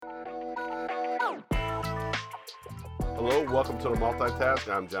Hello, welcome to the MultiTask.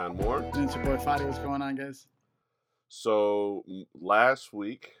 I'm John Moore. And it's your boy Fadi. What's going on, guys? So last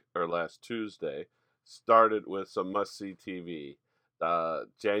week or last Tuesday started with some must-see TV.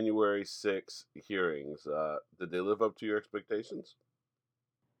 January 6th hearings. Did they live up to your expectations?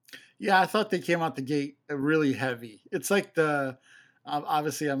 Yeah, I thought they came out the gate really heavy. It's like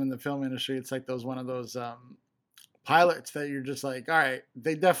obviously I'm in the film industry. It's like one of those pilots that you're just like, all right,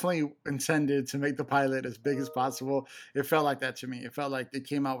 they definitely intended to make the pilot as big as possible. It felt like that to me. It felt like they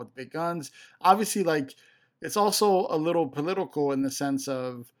came out with big guns. Obviously, like it's also a little political in the sense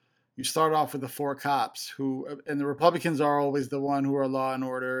of you start off with the four cops and the Republicans are always the one who are law and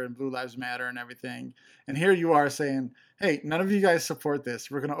order and Blue Lives Matter and everything. And here you are saying, hey, none of you guys support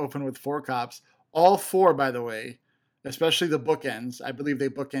this. We're going to open with four cops. All four, by the way, especially the bookends. I believe they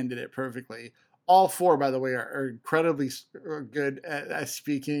bookended it perfectly. All four, by the way, are incredibly good at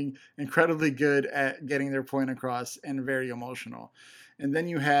speaking, incredibly good at getting their point across, and very emotional. And then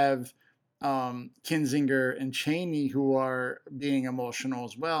you have Kinzinger and Cheney, who are being emotional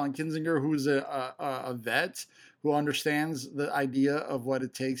as well. And Kinzinger, who's a vet who understands the idea of what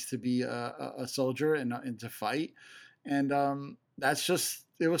it takes to be a soldier and to fight. And that's just,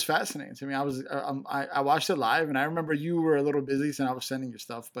 it was fascinating to me. I watched it live, and I remember you were a little busy, so I was sending you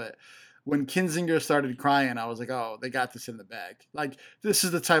stuff. But when Kinzinger started crying, I was like, oh, they got this in the bag. Like, this is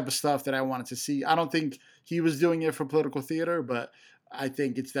the type of stuff that I wanted to see. I don't think he was doing it for political theater, but I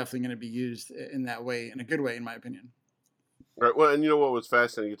think it's definitely going to be used in that way, in a good way, in my opinion. Right. Well, and you know what was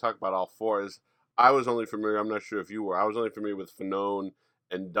fascinating? You talk about all four is I was only familiar. I'm not sure if you were. I was only familiar with Fanone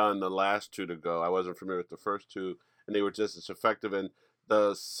and Dunn, the last two to go. I wasn't familiar with the first two, and they were just as effective. And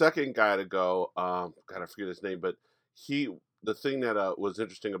the second guy to go, God, I forget his name, but the thing that was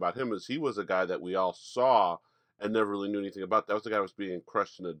interesting about him is he was a guy that we all saw and never really knew anything about. That was the guy who was being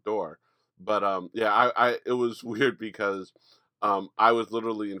crushed in the door. But yeah, it was weird because I was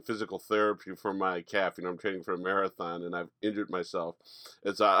literally in physical therapy for my calf. I'm training for a marathon, and I've injured myself.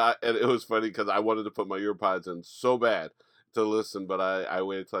 And so and it was funny because I wanted to put my earpods in so bad to listen, but I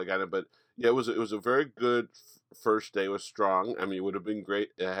waited till I got it. But yeah, it was a very good first day. It was strong. I mean, it would have been great.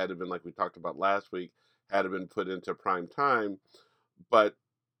 It had been like we talked about last week, had it been put into prime time, but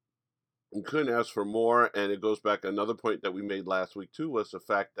we couldn't ask for more. And it goes back another point that we made last week too was the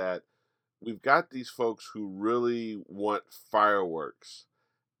fact that we've got these folks who really want fireworks.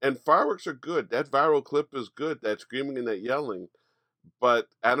 And fireworks are good. That viral clip is good. That screaming and that yelling. But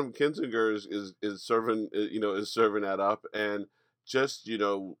Adam Kinzinger is serving is serving that up, and just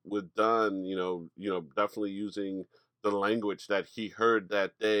with Dunn, definitely using the language that he heard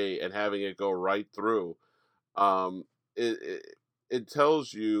that day and having it go right through. Um, it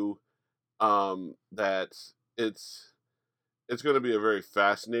tells you that it's going to be a very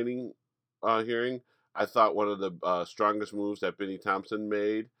fascinating hearing. I thought one of the strongest moves that Benny Thompson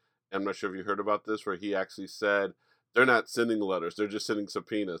made. I'm not sure if you heard about this, where he actually said they're not sending letters; they're just sending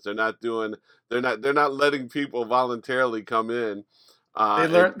subpoenas. They're not letting people voluntarily come in. They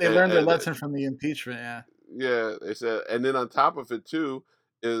learned their lesson from the impeachment. Yeah. Yeah, they said, and then on top of it too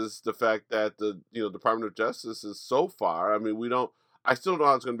is the fact that the Department of Justice is so far. I mean, we don't. I still don't know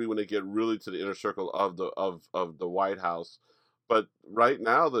how it's going to be when they get really to the inner circle of the White House. But right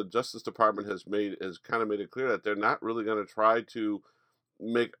now, the Justice Department has kind of made it clear that they're not really going to try to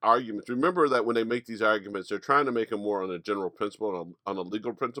make arguments. Remember that when they make these arguments, they're trying to make them more on a general principle, on a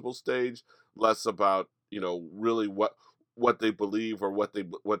legal principle stage, less about really what they believe or what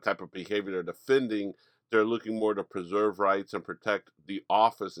type of behavior they're defending. They're looking more to preserve rights and protect the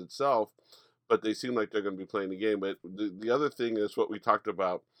office itself. But they seem like they're going to be playing the game. But the other thing is what we talked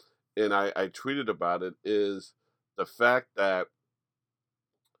about, and I tweeted about it, is the fact that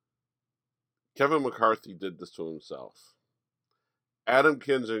Kevin McCarthy did this to himself. Adam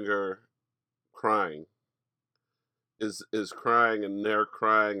Kinzinger crying is crying, and they're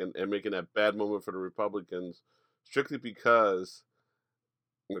crying and making that bad moment for the Republicans strictly because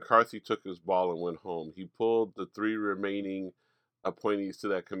McCarthy took his ball and went home. He pulled the three remaining appointees to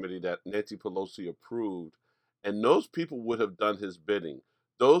that committee that Nancy Pelosi approved, and those people would have done his bidding.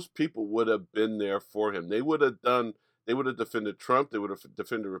 Those people would have been there for him. They would have defended Trump. They would have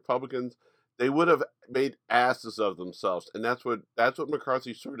defended Republicans. They would have made asses of themselves, and that's what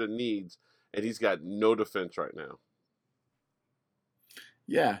McCarthy sort of needs, and he's got no defense right now.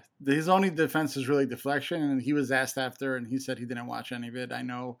 Yeah, his only defense is really deflection, and he was asked after, and he said he didn't watch any of it. I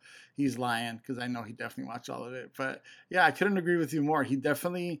know he's lying because I know he definitely watched all of it. But yeah, I couldn't agree with you more.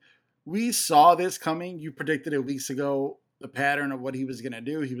 We saw this coming. You predicted it weeks ago, the pattern of what he was going to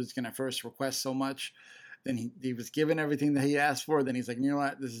do. He was going to first request so much, then he was given everything that he asked for. Then he's like, you know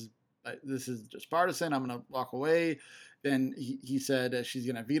what, this is This is just partisan. I'm gonna walk away. Then he said she's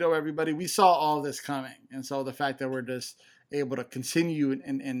gonna veto everybody. We saw all this coming, and so the fact that we're just able to continue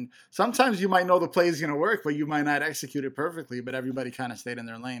and sometimes you might know the play is going to work, but you might not execute it perfectly. But everybody kind of stayed in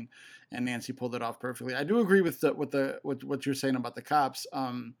their lane, and Nancy pulled it off perfectly. I do agree with what you're saying about the cops.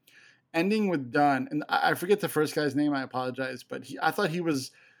 Ending with Dunn, and I forget the first guy's name. I apologize, but I thought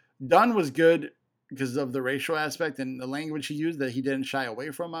Dunn was good because of the racial aspect and the language he used that he didn't shy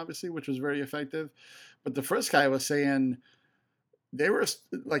away from, obviously, which was very effective. But the first guy was saying they were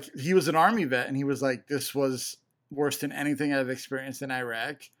like, he was an army vet, and he was like, this was worse than anything I've experienced in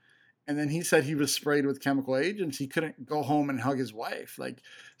Iraq. And then he said he was sprayed with chemical agents. He couldn't go home and hug his wife. Like,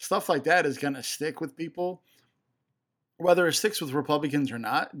 stuff like that is going to stick with people, whether it sticks with Republicans or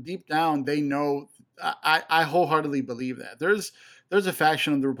not. Deep down, they know. I wholeheartedly believe that there's a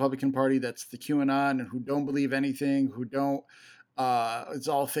faction of the Republican Party that's the QAnon and who don't believe anything, who don't. It's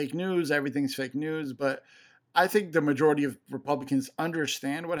all fake news. Everything's fake news. But I think the majority of Republicans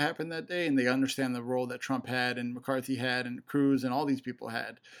understand what happened that day, and they understand the role that Trump had and McCarthy had and Cruz and all these people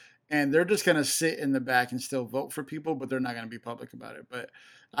had. And they're just going to sit in the back and still vote for people, but they're not going to be public about it. But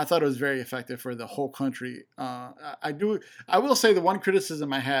I thought it was very effective for the whole country. I will say the one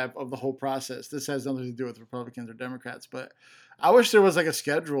criticism I have of the whole process, this has nothing to do with Republicans or Democrats, but I wish there was like a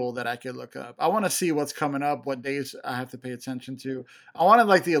schedule that I could look up. I want to see what's coming up, what days I have to pay attention to. I wanted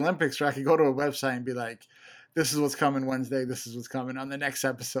like the Olympics where I could go to a website and be like, this is what's coming Wednesday. This is what's coming on the next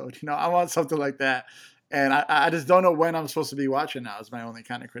episode. I want something like that. And I just don't know when I'm supposed to be watching now is my only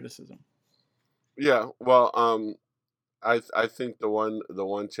kind of criticism. Yeah, well, I think the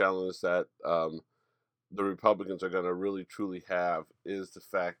one challenge that the Republicans are going to really truly have is the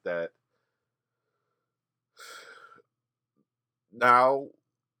fact that now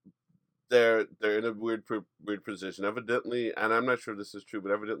they're in a weird position. Evidently, and I'm not sure this is true,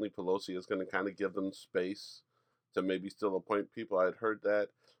 but evidently Pelosi is going to kind of give them space to maybe still appoint people. I had heard that.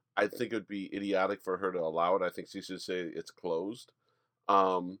 I think it would be idiotic for her to allow it. I think she should say it's closed.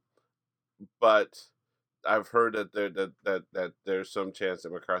 Um, but I've heard that there's some chance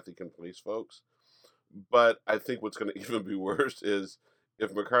that McCarthy can place folks. But I think what's going to even be worse is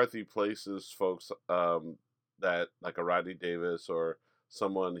if McCarthy places folks that like a Rodney Davis or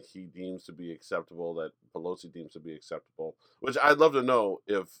someone he deems to be acceptable, that Pelosi deems to be acceptable. Which I'd love to know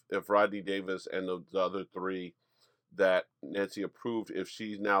if Rodney Davis and the other three that Nancy approved, if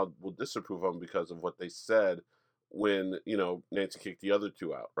she now will disapprove of them because of what they said when Nancy kicked the other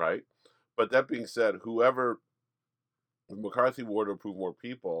two out, right? But that being said, whoever if McCarthy were to approve more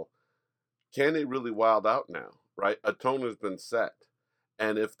people, can they really wild out now, right? A tone has been set.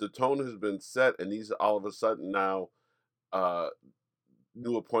 And if the tone has been set and these all of a sudden now uh,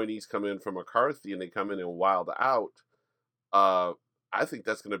 new appointees come in from McCarthy and they come in and wild out, uh, I think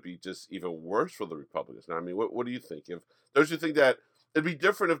that's going to be just even worse for the Republicans. Now, I mean, what do you think? Don't you think that it'd be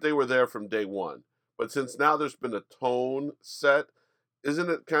different if they were there from day one? But since now there's been a tone set, isn't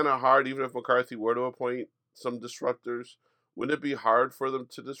it kind of hard, even if McCarthy were to appoint some disruptors, wouldn't it be hard for them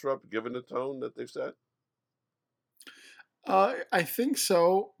to disrupt given the tone that they've set? I think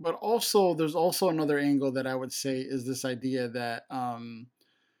so, but also there's also another angle that I would say is this idea that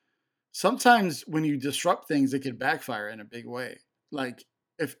sometimes when you disrupt things, it could backfire in a big way. Like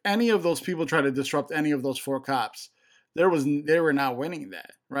if any of those people try to disrupt any of those four cops, they were not winning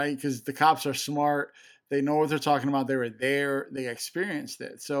that, right? Because the cops are smart, they know what they're talking about. They were there, they experienced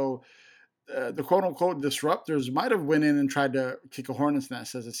it. So the quote unquote disruptors might have went in and tried to kick a hornet's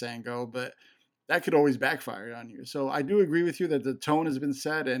nest, as the saying go, but that could always backfire on you. So I do agree with you that the tone has been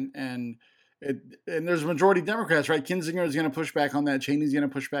set, and there's majority Democrats, right? Kinzinger is going to push back on that. Cheney's going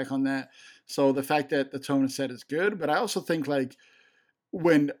to push back on that. So the fact that the tone is set is good. But I also think like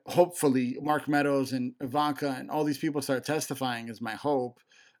when hopefully Mark Meadows and Ivanka and all these people start testifying is my hope.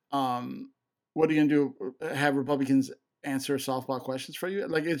 What are you going to do? Have Republicans answer softball questions for you?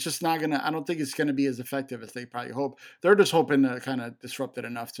 Like it's just not going to. I don't think it's going to be as effective as they probably hope. They're just hoping to kind of disrupt it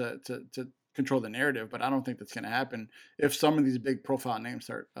enough to control the narrative, but I don't think that's going to happen if some of these big profile names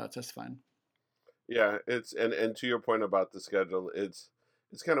start testifying. Yeah, it's and to your point about the schedule, it's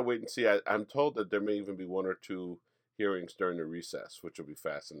kind of wait and see. I'm told that there may even be one or two hearings during the recess, which will be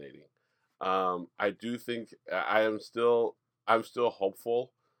fascinating. I do think I'm still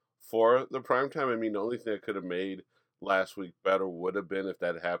hopeful for the prime time. I mean, the only thing that could have made last week better would have been if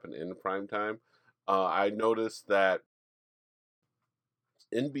that happened in prime time. I noticed that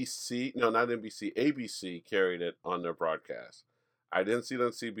NBC, no, not NBC, ABC carried it on their broadcast. I didn't see it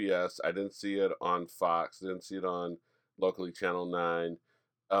on CBS. I didn't see it on Fox. Didn't see it on locally Channel 9.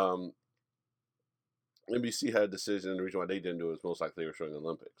 Um, NBC had a decision, and the reason why they didn't do it is most likely they were showing the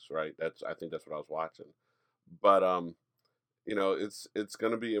Olympics, right? I think that's what I was watching. But it's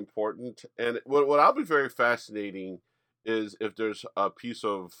going to be important, and what I'll be very fascinating is if there's a piece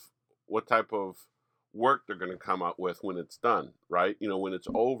of what type of work they're going to come out with when it's done, right? When it's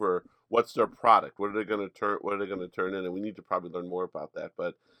over, what's their product? What are they going to turn? What are they going to turn in? And we need to probably learn more about that.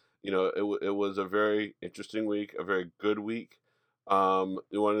 But it was a very interesting week, a very good week. One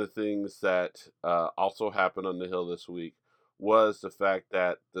of the things that also happened on the Hill this week was the fact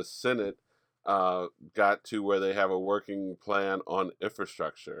that the Senate got to where they have a working plan on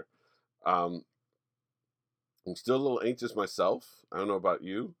infrastructure. Um, I'm still a little anxious myself. I don't know about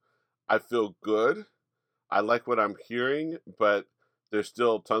you. I feel good. I like what I'm hearing, but there's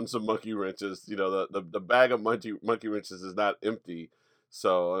still tons of monkey wrenches. The bag of monkey wrenches is not empty.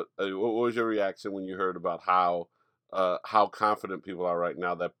 So, what was your reaction when you heard about how confident people are right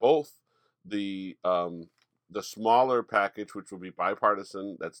now that both the smaller package, which will be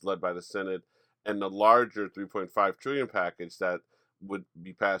bipartisan, that's led by the Senate, and the larger 3.5 trillion package that would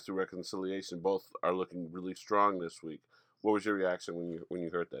be passed through reconciliation, both are looking really strong this week. What was your reaction when you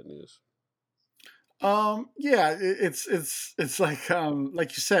heard that news? Yeah, it's like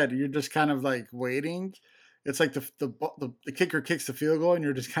you said, you're just kind of like waiting. It's like the kicker kicks the field goal, and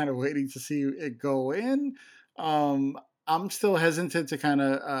you're just kind of waiting to see it go in. Um, I'm still hesitant to kind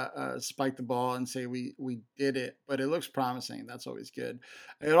of spike the ball and say we did it, but it looks promising. That's always good.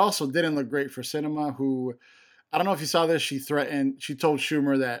 It also didn't look great for Cinema, who I don't know if you saw this. She told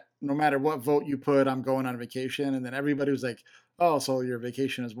Schumer that no matter what vote you put, I'm going on vacation. And then everybody was like, oh, so your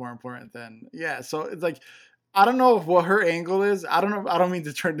vacation is more important than, yeah. So it's like, I don't know what her angle is. I don't know. I don't mean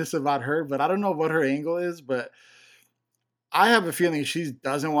to turn this about her, but I don't know what her angle is. But I have a feeling she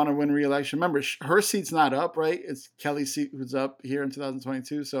doesn't want to win re-election. Remember, her seat's not up, right? It's Kelly's seat who's up here in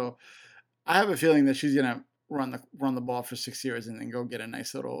 2022. So I have a feeling that she's gonna run the ball for 6 years and then go get a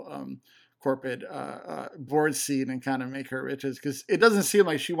nice little corporate board seat and kind of make her riches, because it doesn't seem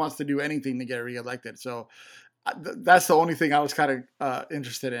like she wants to do anything to get reelected. So that's the only thing I was kind of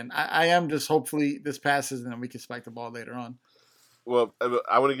interested in. I am just hopefully this passes and then we can spike the ball later on. Well,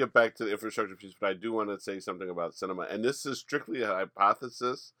 I want to get back to the infrastructure piece, but I do want to say something about cinema, and this is strictly a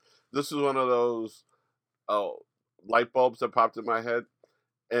hypothesis. This is one of those uh, light bulbs that popped in my head.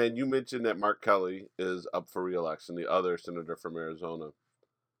 And you mentioned that Mark Kelly is up for re-election, the other senator from Arizona.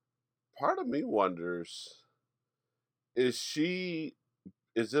 Part of me wonders, is she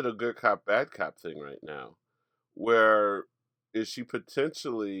is it a good cop bad cop thing right now? Where is she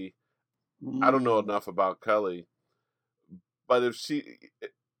potentially, I don't know Mm. enough about Kelly, but if she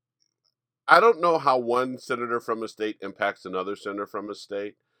I don't know how one senator from a state impacts another senator from a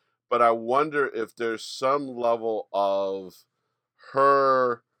state, but I wonder if there's some level of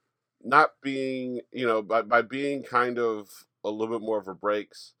her not being, by being kind of a little bit more of her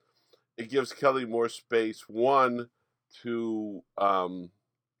breaks, it gives Kelly more space, one, to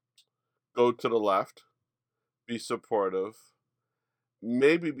go to the left, be supportive,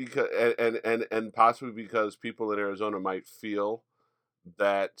 maybe because and possibly because people in Arizona might feel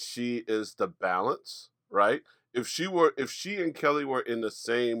that she is the balance, right? If she and Kelly were in the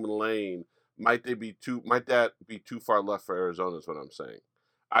same lane, might that be too far left for Arizona is what I'm saying.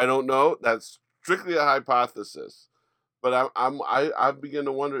 I don't know. That's strictly a hypothesis. But I begin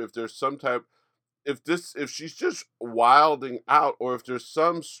to wonder if there's some type, if she's just wilding out, or if there's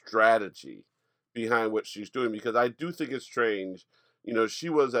some strategy behind what she's doing, because I do think it's strange. She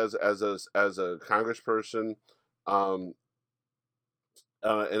was as a congressperson, um,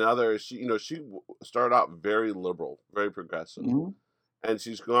 and others. She started out very liberal, very progressive, Mhm. and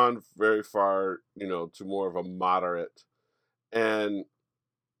she's gone very far, to more of a moderate. And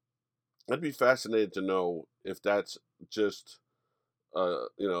I'd be fascinated to know if that's just a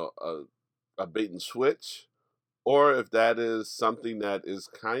bait and switch, or if that is something that is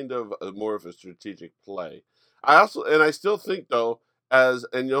kind of more of a strategic play. I still think though,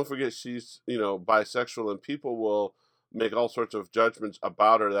 and don't forget she's bisexual, and people will make all sorts of judgments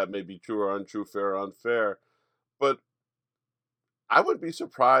about her that may be true or untrue, fair or unfair. But I would be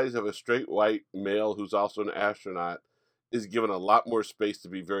surprised if a straight white male who's also an astronaut is given a lot more space to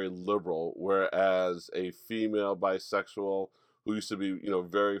be very liberal, whereas a female bisexual who used to be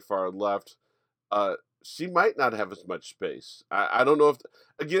very far left, uh, she might not have as much space. I don't know if,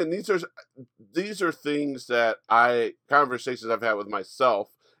 again, these are things that conversations I've had with myself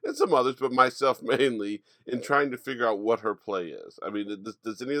and some others, but myself mainly, in trying to figure out what her play is. I mean,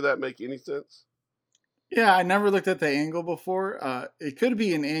 does any of that make any sense? Yeah, I never looked at the angle before. It could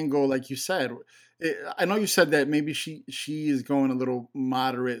be an angle, like you said. I know you said that maybe she is going a little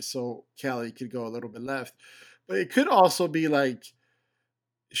moderate, so Kelly could go a little bit left, but it could also be like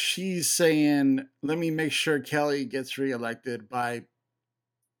she's saying, "Let me make sure Kelly gets reelected by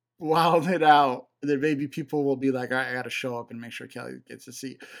wild it out, then maybe people will be like, I got to show up and make sure Kelly gets a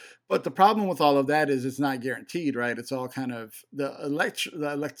seat." But the problem with all of that is it's not guaranteed, right? It's all kind of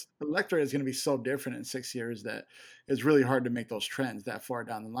electorate is going to be so different in 6 years that it's really hard to make those trends that far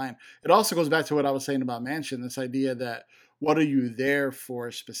down the line. It also goes back to what I was saying about Manchin, this idea that what are you there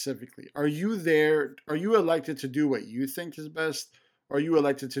for specifically? Are you there? Are you elected to do what you think is best? Are you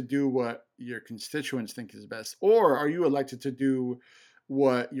elected to do what your constituents think is best? Or are you elected to do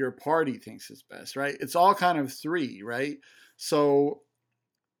what your party thinks is best, right? It's all kind of three, right? So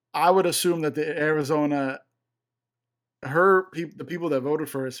I would assume that the Arizona, the people that voted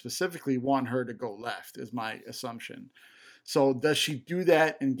for her specifically want her to go left, is my assumption. So does she do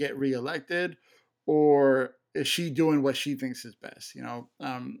that and get reelected, or is she doing what she thinks is best?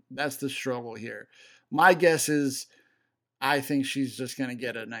 That's the struggle here. My guess is I think she's just going to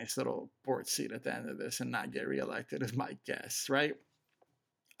get a nice little board seat at the end of this and not get reelected, is my guess, right?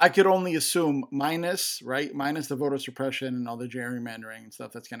 I could only assume minus, right? Minus the voter suppression and all the gerrymandering and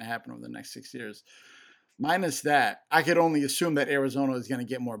stuff that's going to happen over the next 6 years. Minus that, I could only assume that Arizona is going to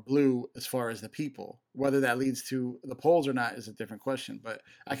get more blue as far as the people. Whether that leads to the polls or not is a different question. But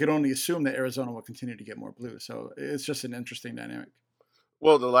I could only assume that Arizona will continue to get more blue. So it's just an interesting dynamic.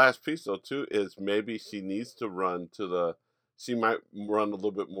 Well, the last piece though too is maybe she might run a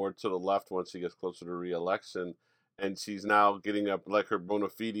little bit more to the left once she gets closer to re-election, and she's now getting up like her bona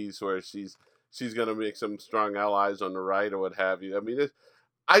fides where she's going to make some strong allies on the right or what have you. I mean,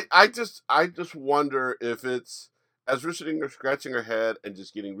 I just wonder if it's as we're sitting there scratching her head and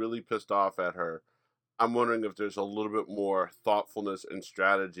just getting really pissed off at her. I'm wondering if there's a little bit more thoughtfulness and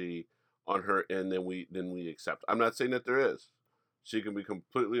strategy on her end than we accept. I'm not saying that there is. She can be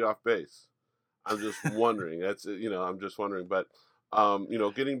completely off base. I'm just wondering. I'm just wondering. But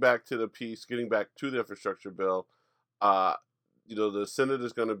getting back to the piece, getting back to the infrastructure bill, uh, the Senate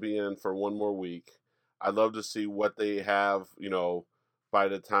is going to be in for one more week. I'd love to see what they have, by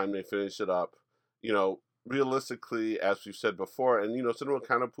the time they finish it up. Realistically, as we've said before, and someone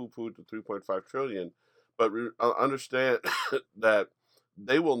kind of poo-pooed the 3.5 trillion, but understand that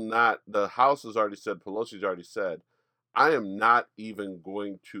they will not. The House has already said, Pelosi's already said, I am not even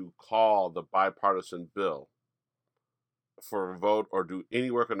going to call the bipartisan bill for a vote or do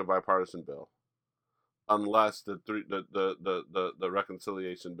any work on the bipartisan bill unless the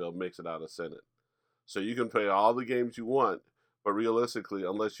reconciliation bill makes it out of Senate. So you can play all the games you want, but realistically,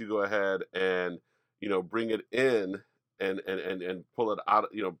 unless you go ahead and bring it in and pull it out,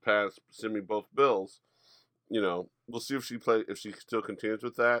 pass send me both bills, we'll see if she still continues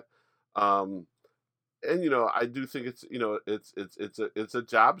with that. Um, and I do think it's a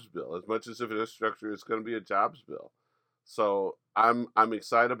jobs bill as much as if infrastructure is going to be a jobs bill. So I'm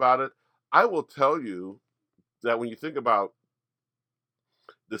excited about it. I will tell you that when you think about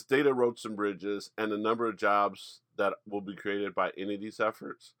the state of roads and bridges and the number of jobs that will be created by any of these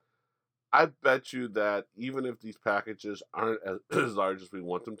efforts, I bet you that even if these packages aren't as large as we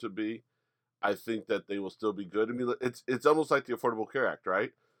want them to be, I think that they will still be good. I mean, it's almost like the Affordable Care Act,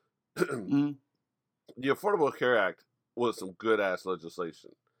 right? Mm-hmm. The Affordable Care Act was some good ass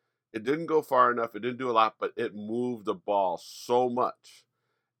legislation. It didn't go far enough. It didn't do a lot, but it moved the ball so much.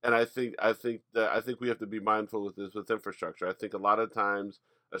 And I think we have to be mindful with this with infrastructure. I think a lot of times,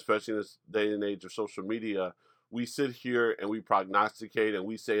 especially in this day and age of social media, we sit here and we prognosticate and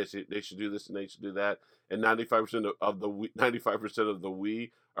we say they should do this and they should do that. And 95% of the 95% of the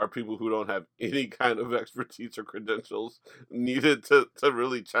we are people who don't have any kind of expertise or credentials needed to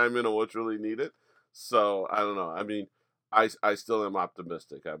really chime in on what's really needed. So I don't know. I mean, I still am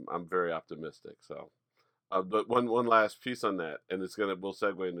optimistic. I'm very optimistic. So. But one last piece on that, and we'll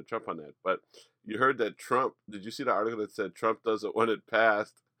segue into Trump on that. But you heard that Trump. Did you see the article that said Trump doesn't want it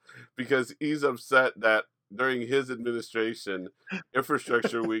passed because he's upset that during his administration,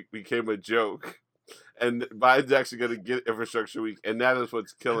 Infrastructure Week became a joke, and Biden's actually going to get Infrastructure Week, and that is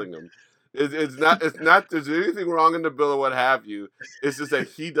what's killing him. It's not. It's not. There's anything wrong in the bill or what have you. It's just that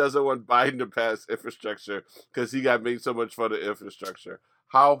he doesn't want Biden to pass infrastructure because he got made so much fun of infrastructure.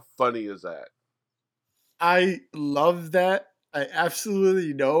 How funny is that? I love that. I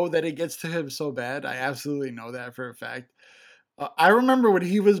absolutely know that it gets to him so bad. I absolutely know that for a fact. I remember when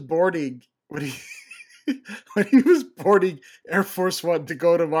he was boarding when he when he was boarding Air Force One to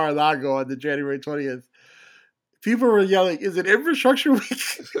go to Mar-a-Lago on the January 20th. People were yelling, "Is it infrastructure week?"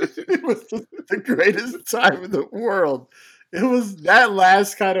 It was the greatest time in the world. It was that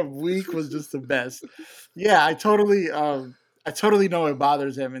last kind of week was just the best. Yeah, I totally know it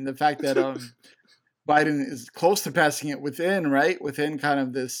bothers him, and the fact that Biden is close to passing it within kind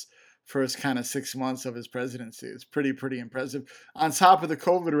of this first kind of 6 months of his presidency. It's pretty impressive. On top of the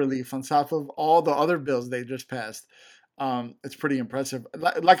COVID relief, on top of all the other bills they just passed, it's pretty impressive.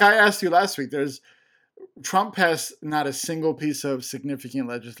 Like I asked you last week, there's Trump passed not a single piece of significant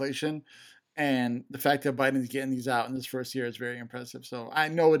legislation, and the fact that Biden's getting these out in this first year is very impressive. So I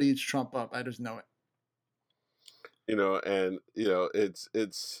know it eats Trump up. I just know it. And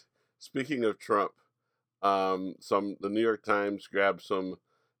it's speaking of Trump. Some the New York Times grabbed some.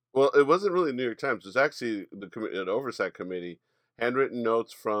 Well, it wasn't really the New York Times. It was actually the oversight committee, handwritten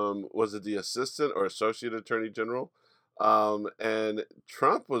notes from, was it the assistant or associate attorney general? And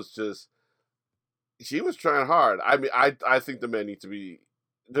Trump was just, he was trying hard. I mean, I think the man needs to be.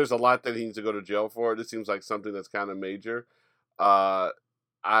 There's a lot that he needs to go to jail for. This seems like something that's kind of major. Uh,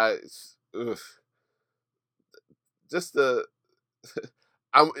 I, ugh, just the.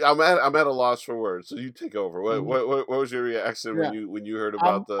 I'm at a loss for words. So you take over. What Mhm. what was your reaction Yeah, when you heard I'm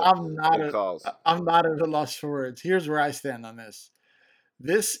about I'm not the a calls? I'm not at a loss for words. Here's where I stand on this.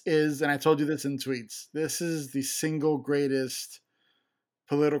 This is, and I told you this in tweets. This is the single greatest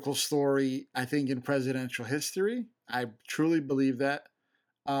political story I think in presidential history. I truly believe that.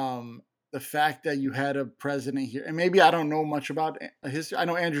 Um, the fact that you had a president here, and maybe I don't know much about history. I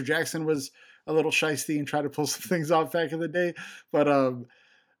know Andrew Jackson was a little shisty and tried to pull some things off back in the day, but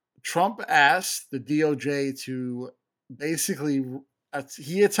Trump asked the DOJ to basically,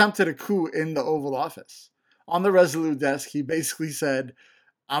 he attempted a coup in the Oval Office. On the Resolute desk, he basically said,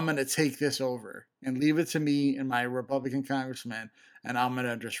 I'm going to take this over and leave it to me and my Republican congressman, and I'm going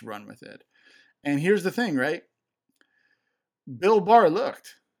to just run with it. And here's the thing, right? Bill Barr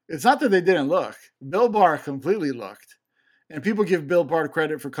looked. It's not that they didn't look. Bill Barr completely looked. And people give Bill Barr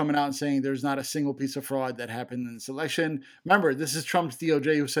credit for coming out and saying there's not a single piece of fraud that happened in this election. Remember, this is Trump's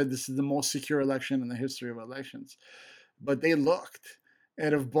DOJ who said this is the most secure election in the history of elections. But they looked.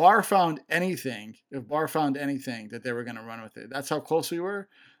 And if Barr found anything that they were going to run with it, that's how close we were.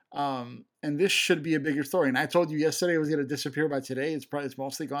 And this should be a bigger story. And I told you yesterday it was going to disappear by today. It's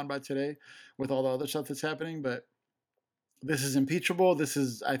mostly gone by today with all the other stuff that's happening. But this is impeachable. This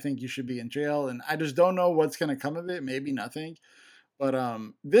is, I think you should be in jail. And I just don't know what's going to come of it. Maybe nothing. But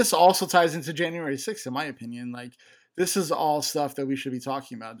this also ties into January 6th, in my opinion. Like, this is all stuff that we should be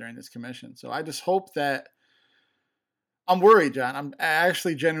talking about during this commission. So I just hope that, I'm worried, John. I'm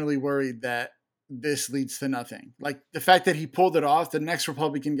actually genuinely worried that this leads to nothing. Like the fact that he pulled it off, the next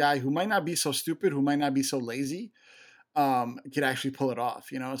Republican guy who might not be so stupid, who might not be so lazy, could actually pull it off.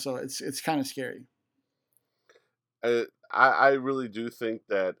 So it's kind of scary. I really do think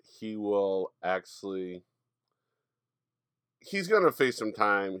that he will actually. He's going to face some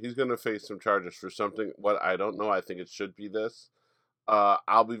time. He's going to face some charges for something. What, I don't know. I think it should be this.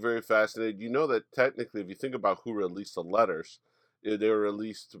 I'll be very fascinated. You know that technically, if you think about who released the letters, they were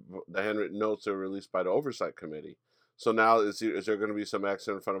released. The handwritten notes were released by the oversight committee. So now, is there going to be some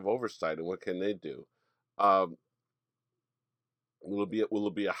action in front of oversight, and what can they do? Um, will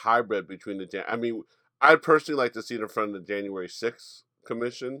it be a hybrid between I mean, I'd personally like to see it in front of the January 6th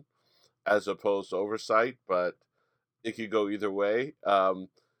commission as opposed to oversight, but it could go either way.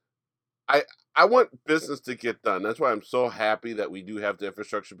 I I want business to get done. That's why I'm so happy that we do have the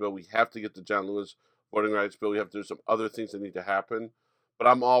infrastructure bill. We have to get the John Lewis voting rights bill. We have to do some other things that need to happen, but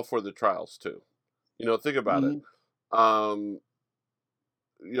I'm all for the trials too. Think about it. Mm-hmm. Um,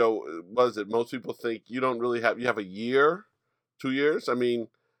 what is it? Most people think you have a year, 2 years. I mean,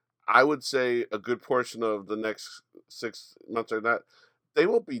 I would say a good portion of the next 6 months or not, they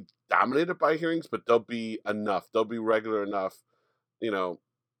won't be dominated by hearings, but they'll be enough. They'll be regular enough. You know,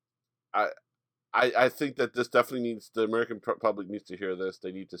 I I think that this definitely the American public needs to hear this.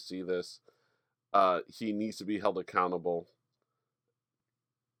 They need to see this. He needs to be held accountable.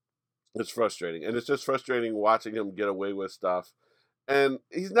 It's frustrating, and it's just frustrating watching him get away with stuff. And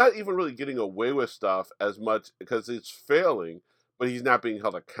he's not even really getting away with stuff as much because it's failing, but he's not being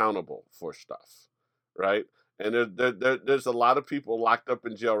held accountable for stuff, right? And there's a lot of people locked up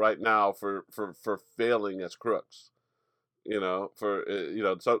in jail right now for failing as crooks. Some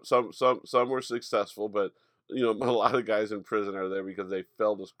were successful, but a lot of guys in prison are there because they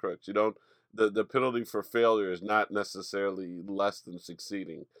failed as crooks. The penalty for failure is not necessarily less than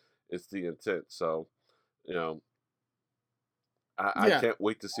succeeding; it's the intent. So, you know, I Yeah, can't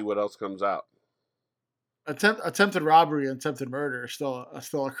wait to see what else comes out. attempted robbery and attempted murder are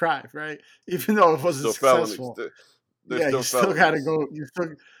still a crime, right? Even though it wasn't Still felonies. successful. They're Yeah, still you still got to felonies. go.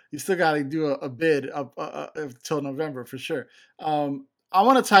 You still got to do a bid up until November for sure. I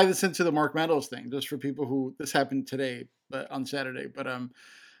want to tie this into the Mark Meadows thing, just for people who this happened today, but on Saturday. But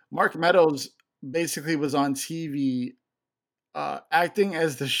Mark Meadows basically was on TV acting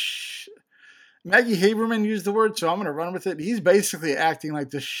as Maggie Haberman used the word, so I'm going to run with it. He's basically acting like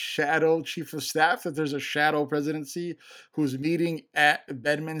the shadow chief of staff, that there's a shadow presidency who's meeting at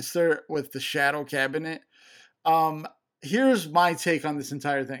Bedminster with the shadow cabinet. Um, Here's my take on this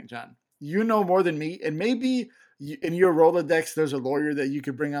entire thing, John. You know more than me, and maybe in your Rolodex, there's a lawyer that you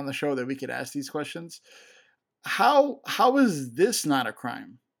could bring on the show that we could ask these questions. How is this not a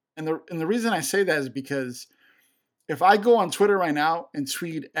crime? And the reason I say that is because if I go on Twitter right now and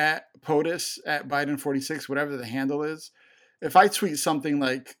tweet at POTUS at Biden46, whatever the handle is, if I tweet something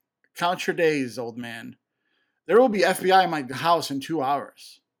like "Count your days, old man," there will be FBI in my house in 2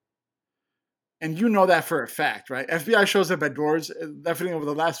 hours. And you know that for a fact, right? FBI shows up at doors, definitely over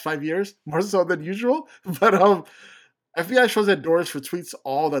the last 5 years, more so than usual. But FBI shows at doors for tweets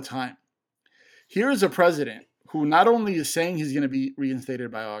all the time. Here is a president who not only is saying he's going to be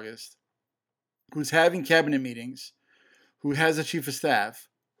reinstated by August, who's having cabinet meetings, who has a chief of staff,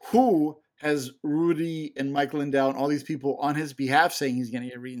 who has Rudy and Mike Lindell and all these people on his behalf saying he's going to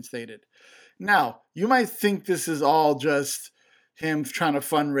get reinstated. Now, you might think this is all just him trying to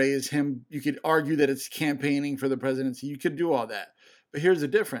fundraise him. You could argue that it's campaigning for the presidency. You could do all that. But here's the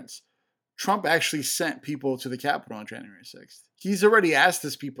difference. Trump actually sent people to the Capitol on January 6th. He's already asked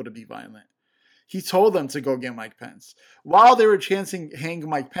his people to be violent. He told them to go get Mike Pence. While they were chanting hang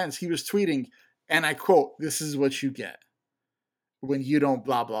Mike Pence, he was tweeting, and I quote, "This is what you get when you don't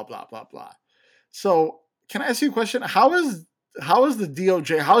blah, blah, blah, blah, blah." So can I ask you a question? How is the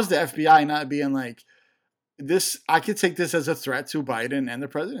DOJ, how is the FBI not being like, this, I could take this as a threat to Biden and the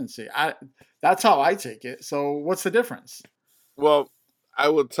presidency? That's how I take it. So what's the difference? Well, I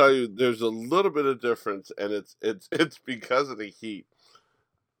will tell you, there's a little bit of difference, and it's because of the heat.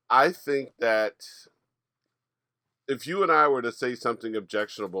 I think that if you and I were to say something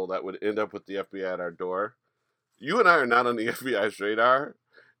objectionable that would end up with the FBI at our door, you and I are not on the FBI's radar,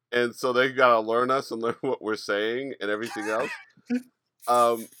 and so they got to learn us and learn what we're saying and everything else.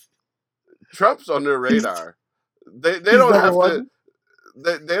 Um, Trump's on their he's radar. They he's don't number have to. one.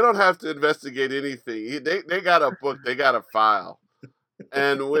 They don't have to investigate anything. They got a book. They got a file.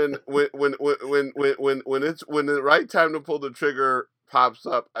 And when the right time to pull the trigger pops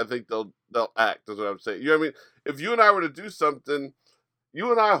up, I think they'll act. That's what I'm saying. You know what I mean? If you and I were to do something,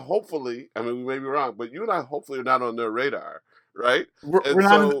 you and I hopefully, I mean, we may be wrong, but you and I hopefully are not on their radar, right? We're And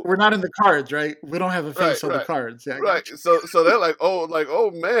not in, so, we're not in the cards, right? We don't have a right, face on the right, cards. Yeah, I right. got you. So they're like,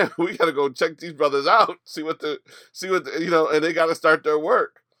 oh man, we got to go check these brothers out, see what the, and they got to start their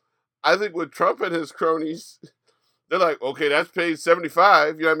work. I think with Trump and his cronies, they're like, okay, that's page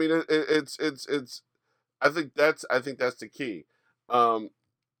 75. You know what I mean? It's. I think that's the key. Um,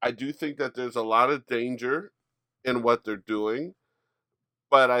 I do think that there's a lot of danger in what they're doing,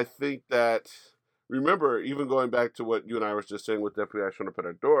 but I think that, remember, even going back to what you and I were just saying with the FBI showing up at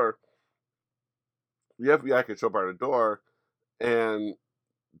our door, the FBI could show up at our door, and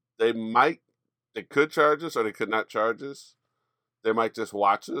they could charge us or they could not charge us. They might just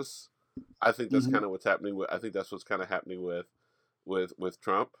watch us. I think that's Mhm. kind of what's happening with. I think that's what's kind of happening with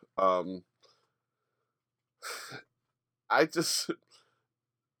Trump. I just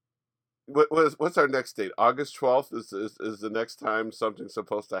what's our next date? August 12th is the next time something's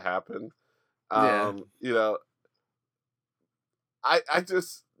supposed to happen. Yeah. You know, I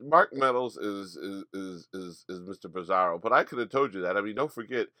just Mark Meadows is Mr. Bizarro, but I could have told you that. I mean, don't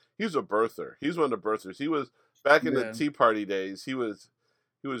forget he's a birther. He's one of the birthers. He was back in the Yeah. Tea Party days. He was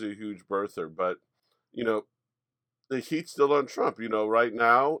a huge birther, but you know the heat's still on Trump. Right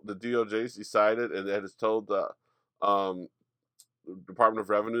now the DOJ's decided and it has told the um, Department of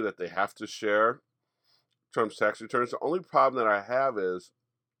Revenue that they have to share Trump's tax returns. The only problem that I have is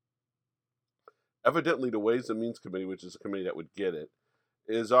evidently the Ways and Means Committee, which is a committee that would get it,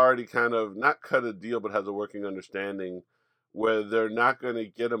 is already kind of not cut a deal, but has a working understanding where they're not going to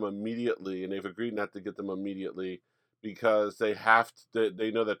get them immediately, and they've agreed not to get them immediately because they have to.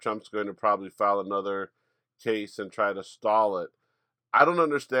 They know that Trump's going to probably file another case and try to stall it. I don't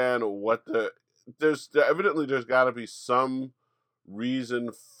understand what there's got to be some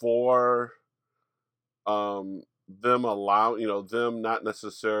reason for them them not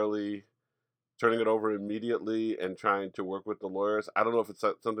necessarily turning it over immediately and trying to work with the lawyers. I don't know if it's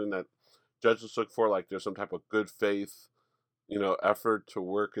something that judges look for, like there's some type of good faith, effort to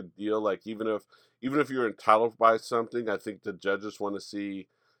work a deal. Like even if you're entitled by something, I think the judges want to see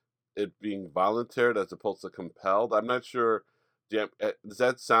it being volunteered as opposed to compelled. I'm not sure. Yeah, does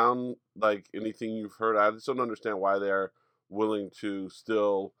that sound like anything you've heard? I just don't understand why they're willing to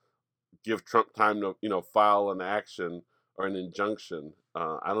still give Trump time to file an action or an injunction.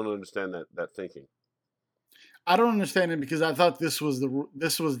 I don't understand that thinking. I don't understand it because I thought this was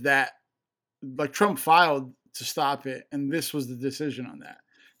that, like, Trump filed to stop it, and this was the decision on that.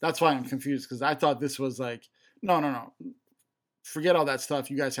 That's why I'm confused, because I thought this was like, no, no, no, forget all that stuff.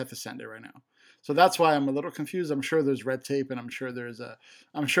 You guys have to send it right now. So that's why I'm a little confused. I'm sure there's red tape, and I'm sure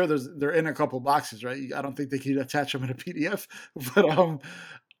they're in a couple boxes, right? I don't think they can attach them in a PDF, but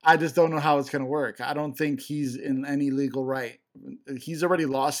I just don't know how it's going to work. I don't think he's in any legal right. He's already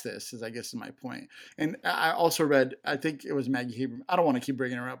lost this, is I guess is my point. And I also read, I think it was Maggie Haberman. I don't want to keep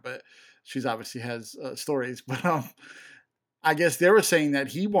bringing her up, but she's obviously has stories. But I guess they were saying that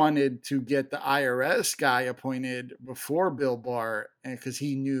he wanted to get the IRS guy appointed before Bill Barr, because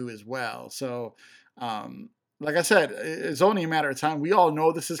he knew as well. So, like I said, it's only a matter of time. We all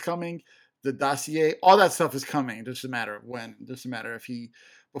know this is coming. The dossier, all that stuff is coming. Just a matter of when. Just a matter if he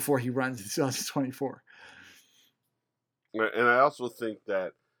before he runs in 2024. And I also think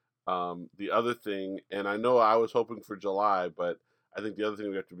that the other thing, and I know I was hoping for July, but I think the other thing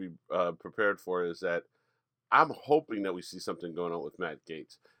we have to be prepared for is that I'm hoping that we see something going on with Matt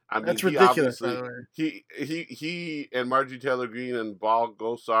Gaetz. I mean, That's he ridiculous, by obviously the way. he and Margie Taylor Greene and Bal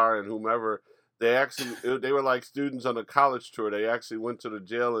Gosar and whomever, they were like students on a college tour. They actually went to the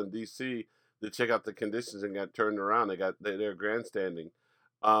jail in D.C. to check out the conditions and got turned around. They're grandstanding.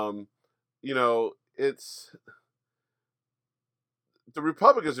 Um, it's the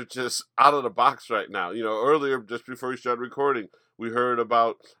Republicans are just out of the box right now. Earlier, just before we started recording, we heard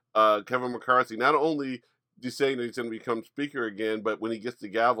about Kevin McCarthy not only just saying that he's going to become speaker again, but when he gets the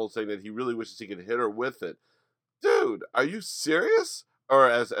gavel, saying that he really wishes he could hit her with it. Dude, are you serious? Or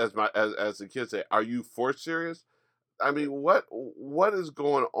as the kids say, are you for serious? I mean, what is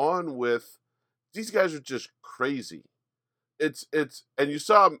going on with these guys? Are just crazy. And you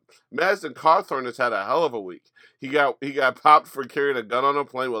saw Madison Cawthorn has had a hell of a week. He got popped for carrying a gun on a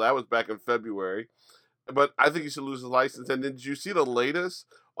plane. Well, that was back in February, but I think he should lose his license. And did you see the latest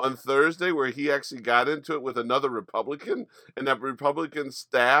on Thursday where he actually got into it with another Republican, and that Republican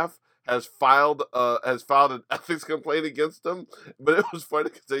staff has filed an ethics complaint against him? But it was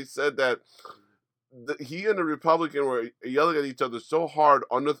funny because they said that he and the Republican were yelling at each other so hard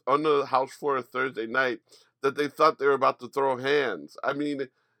on the House floor Thursday night that they thought they were about to throw hands. I mean,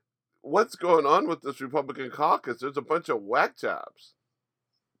 what's going on with this Republican caucus? There's a bunch of whack jobs.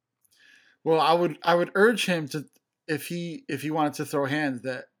 Well, I would urge him to, if he wanted to throw hands,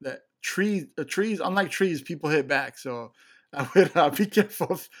 that trees, unlike trees, people hit back. So I would be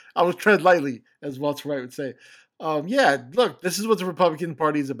careful. I would tread lightly, as Walter White would say. Yeah, look, this is what the Republican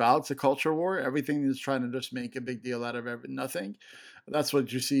Party is about. It's a culture war. Everything is trying to just make a big deal out of nothing. That's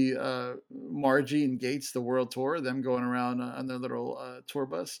what you see. Margie and Gates, the world tour, them going around on their little tour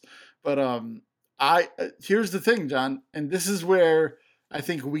bus. But I here's the thing, John, and this is where I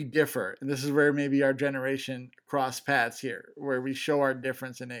think we differ, and this is where maybe our generation cross paths here, where we show our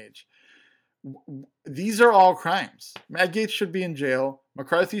difference in age. These are all crimes. Matt Gaetz should be in jail.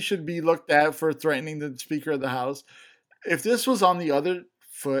 McCarthy should be looked at for threatening the Speaker of the House. If this was on the other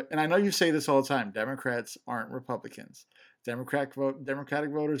foot, and I know you say this all the time, Democrats aren't Republicans. Democratic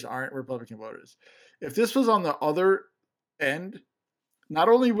voters aren't Republican voters. If this was on the other end, not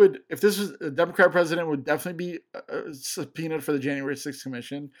only would, if this was a Democrat president, would definitely be subpoenaed for the January 6th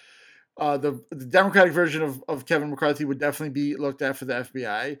commission. The Democratic version of Kevin McCarthy would definitely be looked at for the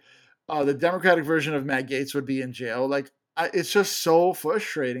FBI. The Democratic version of Matt Gaetz would be in jail. Like, it's just so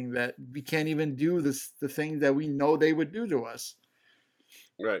frustrating that we can't even do the thing that we know they would do to us.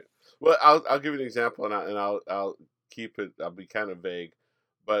 Right. Well, I'll give you an example, and I'll keep it. I'll be kind of vague,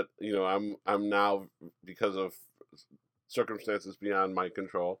 but I'm now, because of circumstances beyond my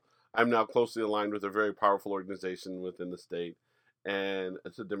control, I'm now closely aligned with a very powerful organization within the state, and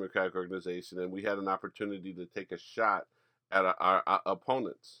it's a Democratic organization, and we had an opportunity to take a shot at our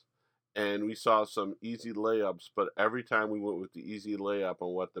opponents, and we saw some easy layups. But every time we went with the easy layup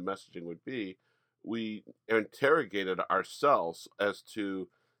on what the messaging would be, we interrogated ourselves as to,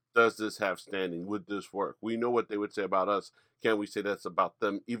 does this have standing? Would this work? We know what they would say about us. Can we say that's about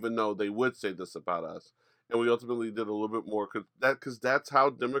them, even though they would say this about us? And we ultimately did a little bit more because that's how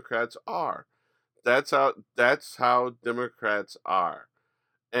Democrats are. That's how Democrats are.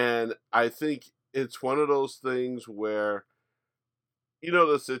 And I think it's one of those things where,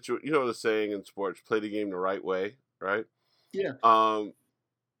 the saying in sports, play the game the right way, right? Yeah. Um,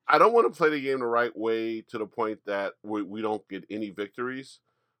 I don't want to play the game the right way to the point that we don't get any victories,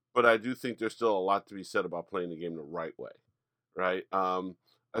 but I do think there's still a lot to be said about playing the game the right way, right?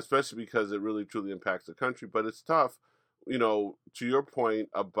 Especially because it really truly impacts the country. But it's tough, to your point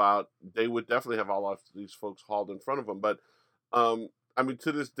about they would definitely have all of these folks hauled in front of them. But I mean,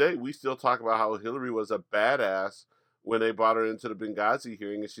 to this day, we still talk about how Hillary was a badass when they brought her into the Benghazi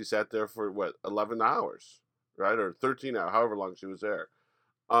hearing, and she sat there for what 11 hours, right, or 13 hours, however long she was there.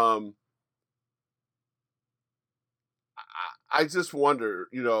 Um, I just wonder,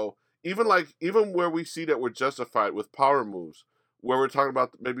 even where we see that we're justified with power moves, where we're talking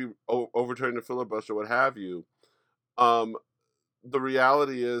about maybe overturning the filibuster, what have you. Um, the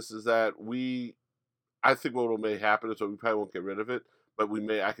reality is that I think what may happen is that we probably won't get rid of it, but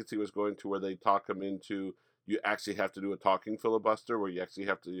I can see what's going to where they talk them into, you actually have to do a talking filibuster where you actually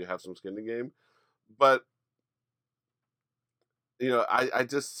you have some skin in the game. But, I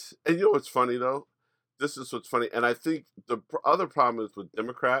just, and what's funny though? This is what's funny. And I think the other problem is with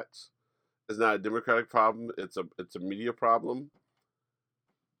Democrats. It's not a Democratic problem. It's a media problem.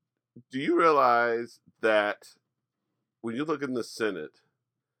 Do you realize that when you look in the Senate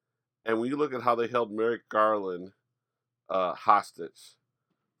and when you look at how they held Merrick Garland hostage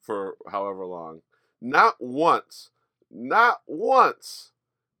for however long, not once, not once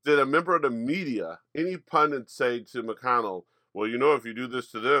did a member of the media, any pundit, say to McConnell, "Well, if you do this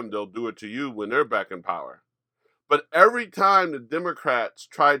to them, they'll do it to you when they're back in power." But every time the Democrats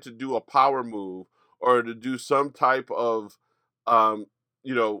tried to do a power move or to do some type of, kind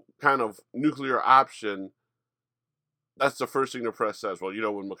of nuclear option, that's the first thing the press says. Well,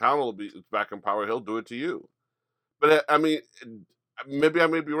 when McConnell will be back in power, he'll do it to you. But I mean, maybe I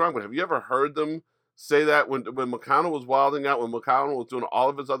may be wrong, but have you ever heard them say that when McConnell was wilding out, when McConnell was doing all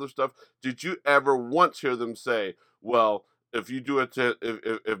of his other stuff? Did you ever once hear them say, "Well, if you do it to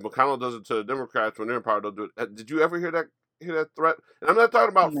if McConnell does it to the Democrats when they're in power, they'll do it"? Did you ever hear that threat? And I'm not talking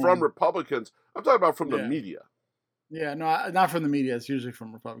about from No. Republicans. I'm talking about from the Yeah. media. Yeah. No, not from the media. It's usually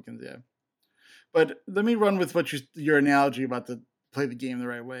from Republicans. Yeah. But let me run with your analogy about the play the game the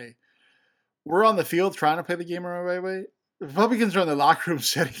right way. We're on the field trying to play the game the right way. The Republicans are in the locker room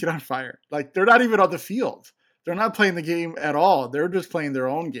setting it on fire. Like they're not even on the field. They're not playing the game at all. They're just playing their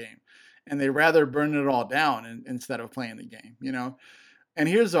own game, and they rather burn it all down instead of playing the game. And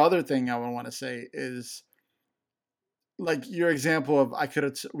here's the other thing I would want to say is like your example of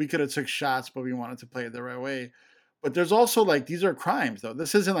we could have took shots, but we wanted to play it the right way. But there's also like these are crimes though.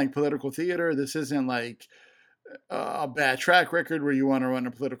 This isn't like political theater. This isn't like a bad track record where you want to run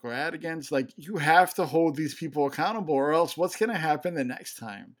a political ad against. Like you have to hold these people accountable, or else what's going to happen the next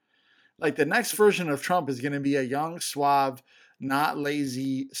time? Like the next version of Trump is going to be a young, suave, not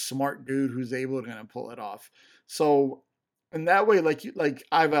lazy, smart dude who's able to pull it off. So in that way, like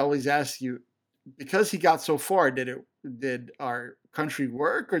I've always asked you, because he got so far, did our country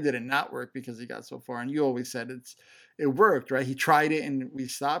work or did it not work because he got so far? And you always said it worked, right? He tried it and we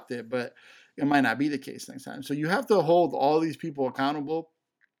stopped it, but it might not be the case next time. So you have to hold all these people accountable,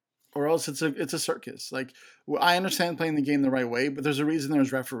 or else it's a circus. Like I understand playing the game the right way, but there's a reason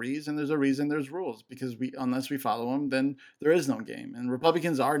there's referees and there's a reason there's rules, because we unless we follow them, then there is no game. And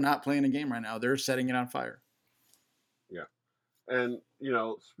Republicans are not playing a game right now; they're setting it on fire. Yeah. And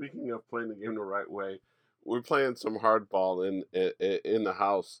speaking of playing the game the right way, we're playing some hardball in the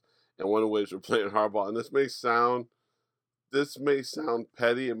house, and one of the ways we're playing hardball, and this may sound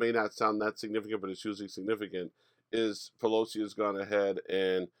petty, it may not sound that significant, but it's usually significant. Is Pelosi has gone ahead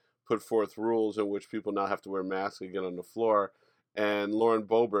and put forth rules in which people now have to wear masks again on the floor, and Lauren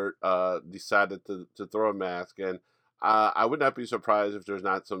Boebert decided to throw a mask, and I would not be surprised if there's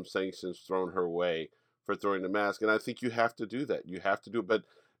not some sanctions thrown her way for throwing the mask. And I think you have to do that. You have to do it. But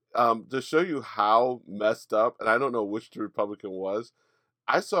to show you how messed up, and I don't know which the Republican was,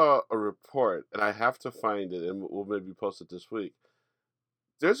 I saw a report, and I have to find it, and we'll maybe post it this week.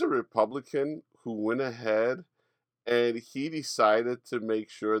 There's a Republican who went ahead and he decided to make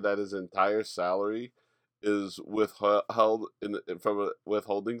sure that his entire salary is withheld from a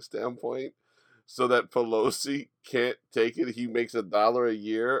withholding standpoint, so that Pelosi can't take it. He makes $1 a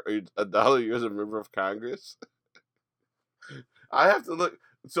year or $1 a year as a member of Congress. I have to look.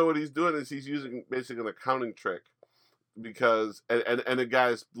 So what he's doing is he's using basically an accounting trick, because and the guy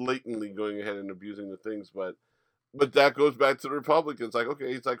is blatantly going ahead and abusing the things, but that goes back to the Republicans. Like,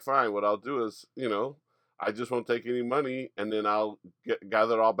 okay, he's like, fine. What I'll do is, I just won't take any money, and then I'll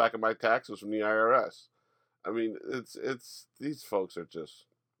gather it all back in my taxes from the IRS. I mean, it's these folks are just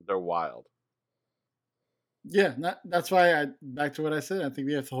they're wild. Yeah, that's why back to what I said. I think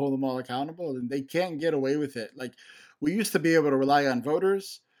we have to hold them all accountable, and they can't get away with it. Like we used to be able to rely on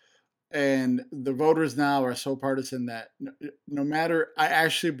voters, and the voters now are so partisan that no matter, I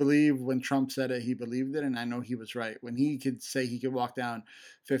actually believe when Trump said it, he believed it, and I know he was right. When he could say he could walk down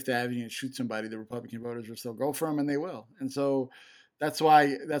Fifth Avenue and shoot somebody, the Republican voters will still go for him, and they will. And so that's why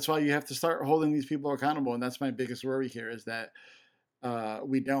you have to start holding these people accountable, and that's my biggest worry here is that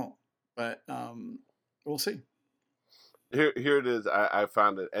we don't. But we'll see. Here it is. I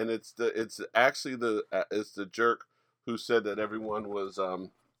found it, and it's actually it's the jerk who said that everyone was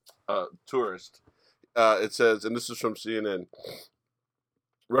tourist. It says, and this is from CNN.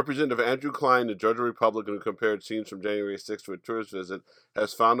 Representative Andrew Klein, the Georgia Republican who compared scenes from January 6th to a tourist visit,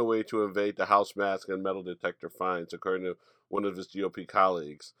 has found a way to evade the House mask and metal detector fines, according to one of his GOP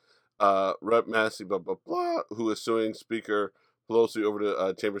colleagues. Rep. Massey, blah, blah, blah, who is suing Speaker Pelosi over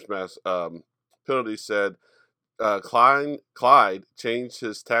the chamber's mask penalty, said Clyde changed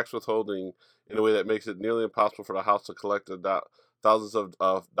his tax withholding in a way that makes it nearly impossible for the House to collect thousands of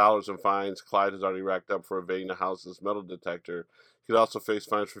dollars in fines Clyde has already racked up for evading the House's metal detector. He could also face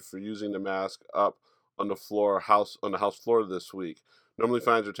fines for using the mask up on the House floor this week. Normally,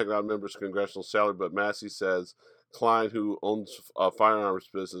 fines are taken out of members' congressional salary, but Massey says Klein, who owns a firearms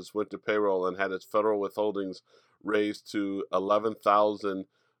business, went to payroll and had his federal withholdings raised to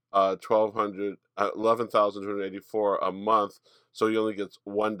 11,284 a month, so he only gets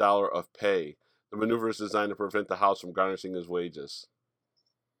 $1 of pay. The maneuver is designed to prevent the House from garnishing his wages.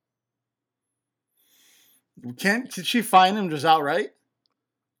 Did she fine him just outright?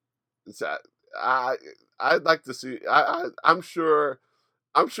 I'd like to see. I'm sure.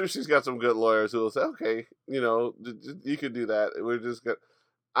 I'm sure she's got some good lawyers who will say, okay, you could do that. We're just gonna.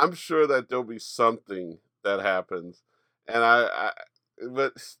 I'm sure that there'll be something that happens, and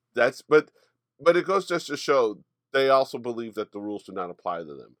but but it goes just to show they also believe that the rules do not apply to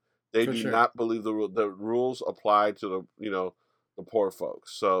them. They For do sure. not believe the rules apply to the poor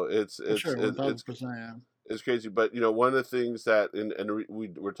folks. So For sure. 1000%. Yeah. it's crazy. But one of the things that we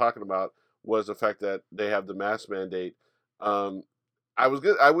were talking about was the fact that they have the mask mandate. I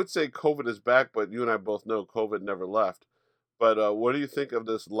would say COVID is back, but you and I both know COVID never left. But what do you think of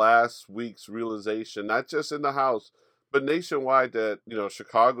this last week's realization, not just in the House, but nationwide, that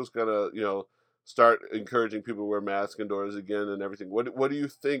Chicago's gonna start encouraging people to wear masks indoors again and everything? What do you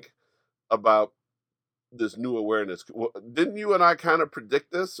think about this new awareness? Didn't you and I kind of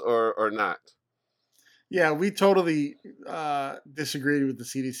predict this, or not? Yeah, we totally disagreed with the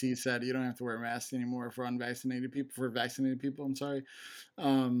CDC said you don't have to wear masks anymore for unvaccinated people, for vaccinated people. I'm sorry.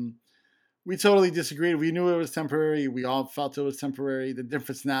 Um, we totally disagreed. We knew it was temporary. We all felt it was temporary. The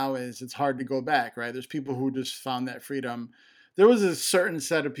difference now is it's hard to go back, right? There's people who just found that freedom. There was a certain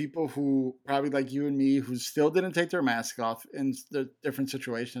set of people who, probably like you and me, who still didn't take their mask off in the different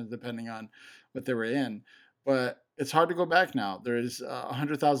situations depending on what they were in. But it's hard to go back now. There's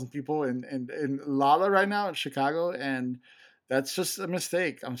 100,000 people in Lala right now in Chicago, and that's just a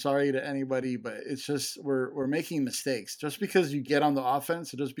mistake. I'm sorry to anybody, but it's just we're making mistakes. Just because you get on the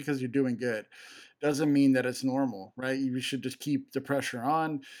offense, or just because you're doing good, doesn't mean that it's normal, right? You should just keep the pressure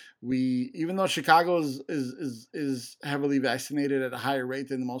on. Even though Chicago is heavily vaccinated at a higher rate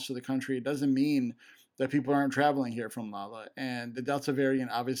than most of the country, it doesn't mean that people aren't traveling here from Lala. And the Delta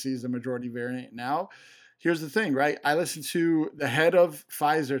variant obviously is the majority variant now. Here's the thing, right? I listened to the head of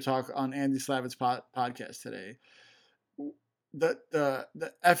Pfizer talk on Andy Slavitt's podcast today. The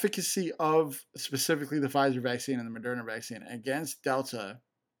efficacy of specifically the Pfizer vaccine and the Moderna vaccine against Delta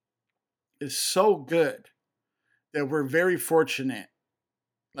is so good that we're very fortunate.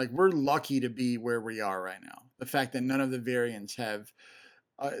 Like, we're lucky to be where we are right now. The fact that none of the variants have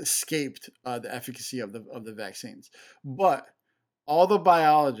escaped the efficacy of the vaccines. But all the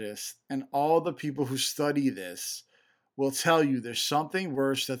biologists and all the people who study this will tell you there's something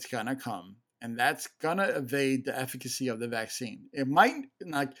worse that's gonna come, and that's gonna evade the efficacy of the vaccine. It might,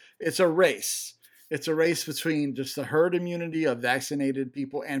 like, it's a race. It's a race between just the herd immunity of vaccinated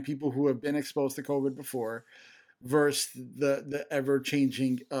people and people who have been exposed to COVID before, versus the ever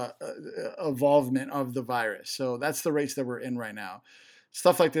changing evolvement of the virus. So that's the race that we're in right now.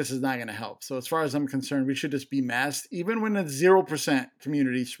 Stuff like this is not going to help. So as far as I'm concerned, we should just be masked, even when it's 0%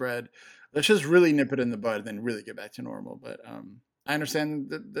 community spread. Let's just really nip it in the bud and then really get back to normal. But I understand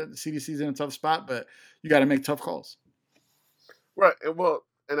that the CDC is in a tough spot, but you got to make tough calls. Right. Well,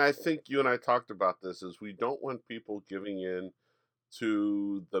 and I think you and I talked about this, is we don't want people giving in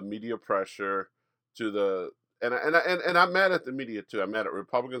to the media pressure, to the and I'm mad at the media too. I'm mad at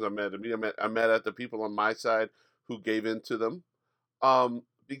Republicans. I'm mad at the media. I'm mad at the people on my side who gave in to them.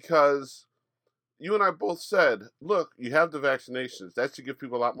 Because you and I both said, look, you have the vaccinations. That should give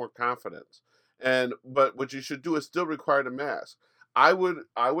people a lot more confidence. But what you should do is still require the mask. I would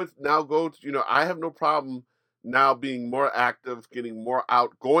now go to, I have no problem now being more active, getting more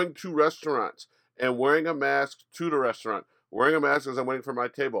out, going to restaurants and wearing a mask to the restaurant, wearing a mask as I'm waiting for my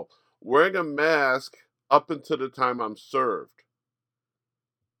table, wearing a mask up until the time I'm served,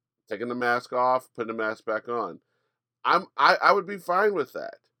 taking the mask off, putting the mask back on. I would be fine with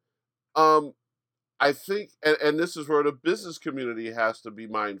that. Um, I think, and this is where the business community has to be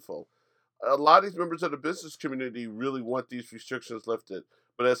mindful. A lot of these members of the business community really want these restrictions lifted.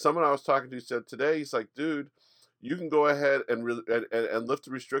 But as someone I was talking to said today, he's like, dude, you can go ahead and and lift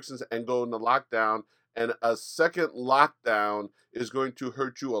the restrictions and go into lockdown. And a second lockdown is going to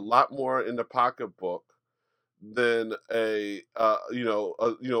hurt you a lot more in the pocketbook than us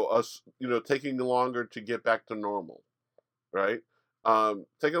taking longer to get back to normal, right?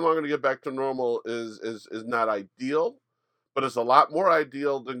 Taking longer to get back to normal is not ideal, but it's a lot more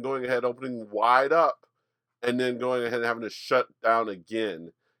ideal than going ahead opening wide up and then going ahead and having to shut down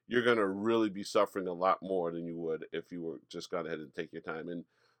again. You're going to really be suffering a lot more than you would if you were just gone ahead and take your time. And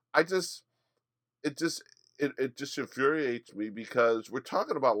I just it just it just infuriates me because we're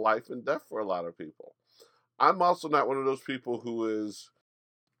talking about life and death for a lot of people. I'm also not one of those people who is,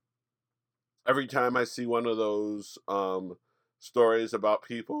 every time I see one of those stories about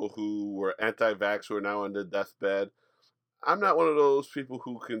people who were anti-vax who are now on the deathbed, I'm not one of those people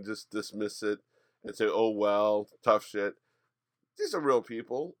who can just dismiss it and say, "Oh well, tough shit." These are real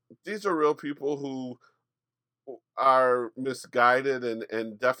people. These are real people who are misguided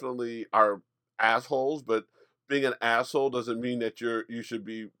and definitely are assholes. But being an asshole doesn't mean that you should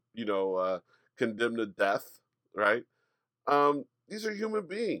be condemned to death, right? These are human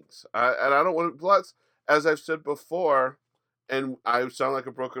beings, and I don't want to. Plus, as I've said before, and I sound like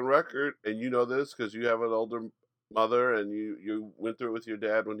a broken record, and you know this because you have an older mother and you went through it with your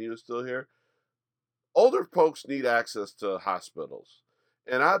dad when he was still here. Older folks need access to hospitals,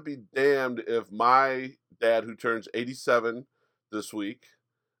 and I'd be damned if my dad, who turns 87 this week,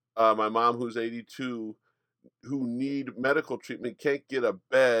 my mom, who's 82, who need medical treatment, can't get a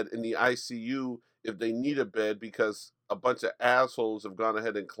bed in the ICU if they need a bed because a bunch of assholes have gone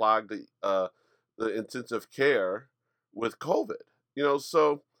ahead and clogged the intensive care with COVID.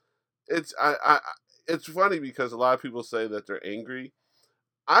 So it's funny because a lot of people say that they're angry.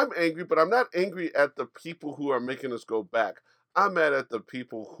 I'm angry, but I'm not angry at the people who are making us go back. I'm mad at the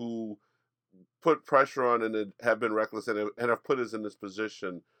people who put pressure on and have been reckless and have put us in this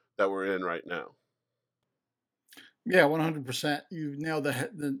position that we're in right now. Yeah, 100%. You nailed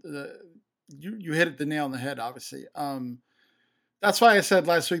you hit it the nail on the head. Obviously, that's why I said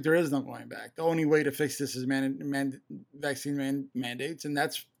last week there is no going back. The only way to fix this is vaccine mandates, and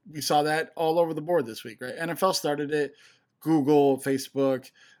we saw that all over the board this week, right? NFL started it, Google, Facebook,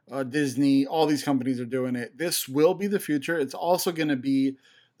 Disney, all these companies are doing it. This will be the future. It's also going to be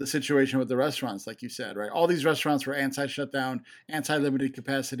the situation with the restaurants, like you said, right? All these restaurants were anti-shutdown, anti-limited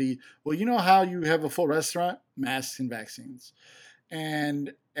capacity. Well, you know how you have a full restaurant? Masks and vaccines.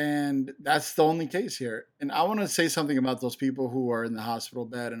 And that's the only case here. And I want to say something about those people who are in the hospital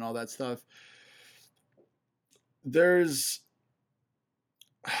bed and all that stuff. There's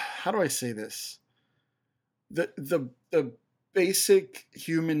how do I say this? The basic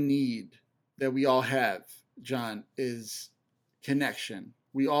human need that we all have, John, is connection.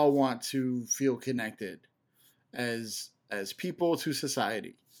 We all want to feel connected as people to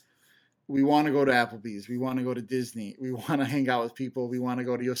society. We want to go to Applebee's. We want to go to Disney. We want to hang out with people. We want to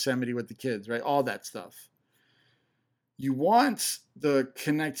go to Yosemite with the kids, right? All that stuff. You want the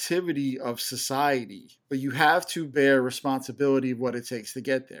connectivity of society, but you have to bear responsibility of what it takes to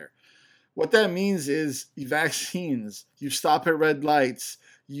get there. What that means is vaccines, you stop at red lights,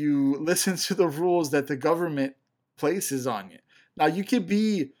 you listen to the rules that the government places on you. Now, you could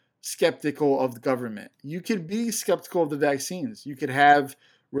be skeptical of the government. You could be skeptical of the vaccines. You could have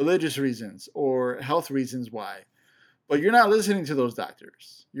religious reasons or health reasons why. But you're not listening to those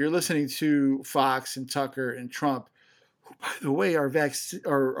doctors. You're listening to Fox and Tucker and Trump, who, by the way, are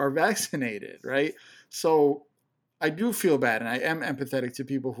vaccinated, right? So I do feel bad, and I am empathetic to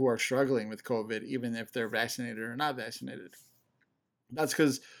people who are struggling with COVID, even if they're vaccinated or not vaccinated. That's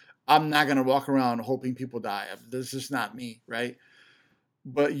because I'm not going to walk around hoping people die. This is not me, right?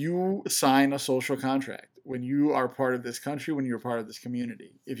 But you sign a social contract when you are part of this country, when you're part of this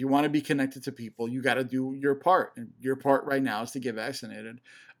community. If you want to be connected to people, you got to do your part. And your part right now is to get vaccinated.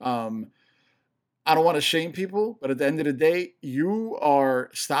 I don't want to shame people, but at the end of the day, you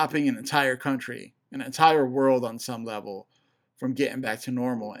are stopping an entire country, an entire world on some level from getting back to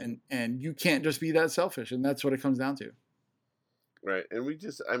normal. And you can't just be that selfish. And that's what it comes down to. right. And we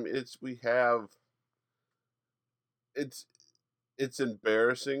just, I mean, it's we have it's it's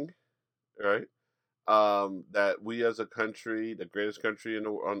embarrassing, right? That we as a country, the greatest country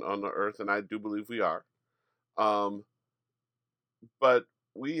on the earth, and I do believe we are. Um, but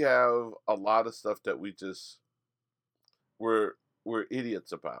we have a lot of stuff that we're we're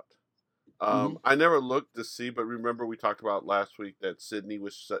idiots about. Hmm. I never looked to see, but remember we talked about last week that Sydney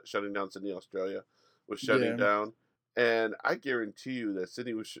was shutting down. Sydney, Australia, was shutting Yeah, down, and I guarantee you that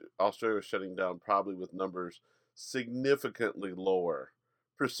Australia, was shutting down probably with numbers significantly lower,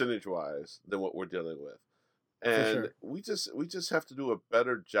 percentage wise, than what we're dealing with. for And sure. we just have to do a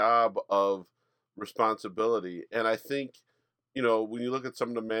better job of responsibility. And I think, when you look at some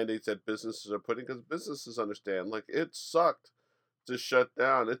of the mandates that businesses are putting, because businesses understand, like, it sucked to shut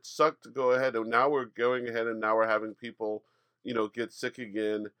down. It sucked to go ahead, and now we're going ahead and now we're having people, get sick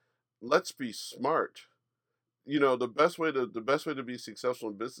again. Let's be smart. The best way to be successful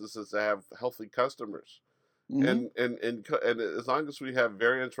in business is to have healthy customers. Hmm. And as long as we have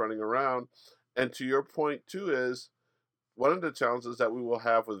variants running around, and to your point too, is one of the challenges that we will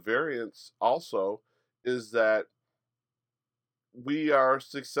have with variants also is that we are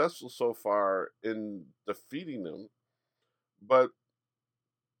successful so far in defeating them, but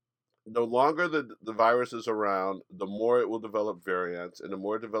the longer the virus is around, the more it will develop variants, and the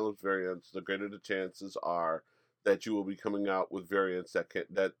more it develops variants, the greater the chances are that you will be coming out with variants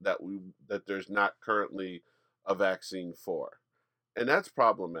that there's not currently a vaccine for, and that's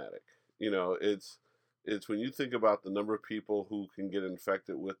problematic. It's when you think about the number of people who can get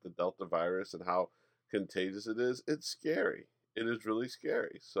infected with the Delta virus and how contagious it is, it's scary. It is really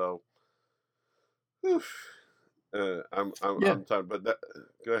scary. So, whew, Yeah. I'm tired. But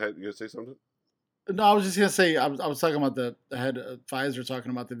go ahead. You gonna say something? No, I was just gonna say I was talking about the head of Pfizer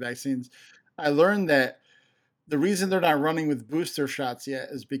talking about the vaccines. I learned that the reason they're not running with booster shots yet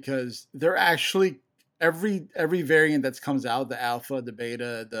is because they're actually every variant that comes out, the alpha, the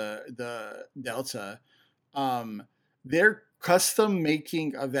beta, the delta, um, they're custom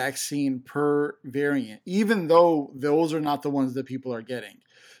making a vaccine per variant, even though those are not the ones that people are getting.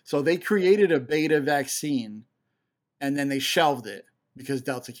 So they created a beta vaccine and then they shelved it because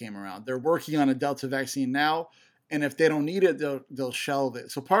Delta came around. They're working on a Delta vaccine now, and if they don't need it, they'll shelve it.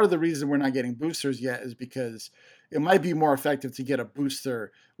 So part of the reason we're not getting boosters yet is because it might be more effective to get a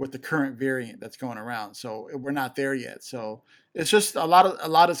booster with the current variant that's going around. So we're not there yet. So it's just a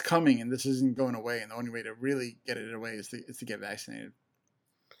lot is coming, and this isn't going away. And the only way to really get it away is to get vaccinated.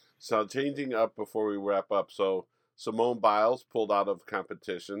 So changing up before we wrap up. So Simone Biles pulled out of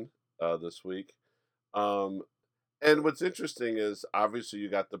competition this week. Um, and what's interesting is obviously you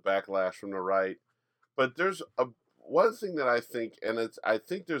got the backlash from the right, but there's a one thing that I think, and I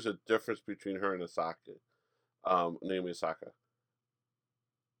think there's a difference between her and Osaka, Naomi Osaka.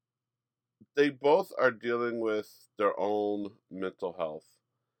 They both are dealing with their own mental health,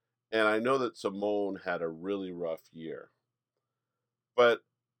 and I know that Simone had a really rough year, but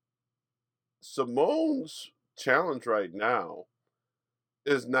Simone's challenge right now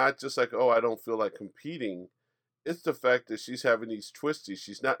is not just like, oh, I don't feel like competing. It's the fact that she's having these twisties.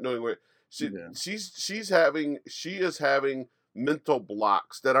 She's not knowing where Yeah. she is having mental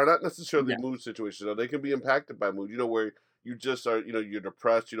blocks that are not necessarily Yeah. mood situations. Now, they can be impacted by mood. Where you just are, you're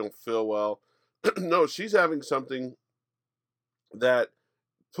depressed, you don't feel well. No, she's having something that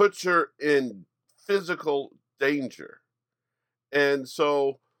puts her in physical danger. And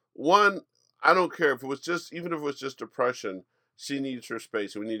so, one, I don't care if it was just, even if it was just depression, she needs her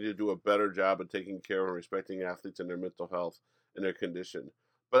space. We need to do a better job of taking care of and respecting athletes and their mental health and their condition.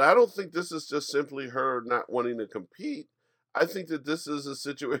 But I don't think this is just simply her not wanting to compete. I think that this is a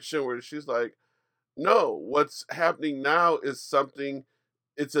situation where she's like, no, what's happening now is something,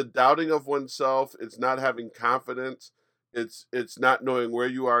 it's a doubting of oneself, it's not having confidence, it's not knowing where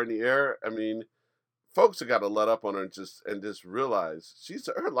you are in the air. I mean, folks have got to let up on her and just realize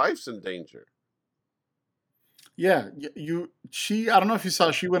her life's in danger. Yeah, she. I don't know if you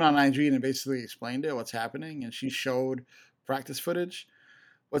saw. She went on IG and basically explained it, what's happening, and she showed practice footage.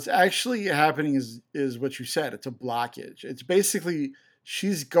 What's actually happening is what you said. It's a blockage. It's basically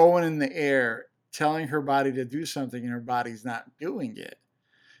she's going in the air, telling her body to do something, and her body's not doing it.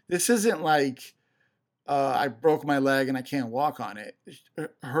 This isn't like I broke my leg and I can't walk on it.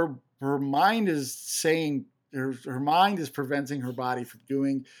 Her mind is saying her mind is preventing her body from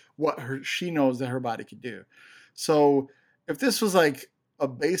doing what she knows that her body could do. So if this was like a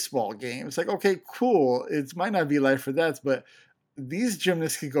baseball game, it's like okay, cool. It might not be life or death, but these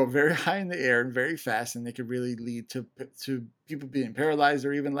gymnasts could go very high in the air and very fast, and they could really lead to people being paralyzed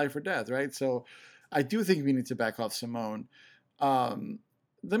or even life or death, right? So I do think we need to back off Simone. Um,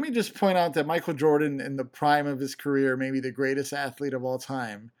 Let me just point out that Michael Jordan, in the prime of his career, maybe the greatest athlete of all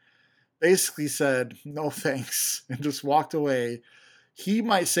time, basically said no thanks and just walked away. He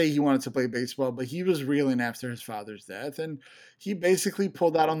might say he wanted to play baseball, but he was reeling after his father's death, and he basically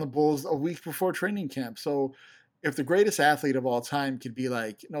pulled out on the Bulls a week before training camp. So, if the greatest athlete of all time could be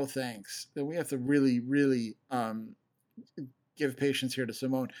like, no thanks, then we have to really, really give patience here to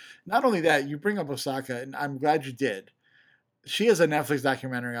Simone. Not only that, you bring up Osaka, and I'm glad you did. She has a Netflix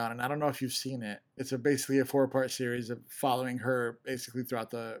documentary on, and I don't know if you've seen it. It's basically a 4-part series of following her basically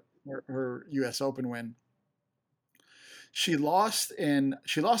throughout her U.S. Open win. She lost the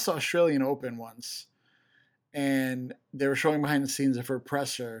Australian Open once, and they were showing behind the scenes of her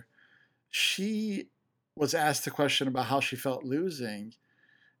presser. She was asked a question about how she felt losing,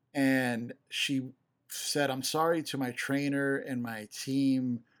 and she said, "I'm sorry to my trainer and my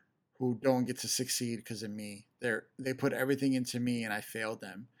team who don't get to succeed because of me. They put everything into me and I failed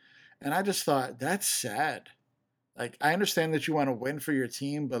them." And I just thought that's sad. Like, I understand that you want to win for your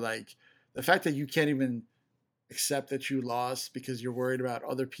team, but like the fact that you can't even accept that you lost because you're worried about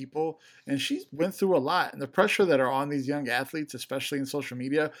other people. And she went through a lot. And the pressure that are on these young athletes, especially in social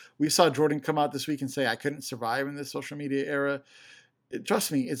media. We saw Jordan come out this week and say, I couldn't survive in this social media era. Trust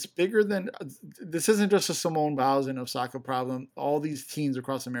me, it's bigger than this. Isn't just a Simone Biles and Osaka problem. All these teens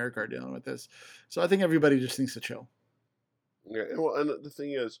across America are dealing with this. So I think everybody just needs to chill. Yeah, well, and the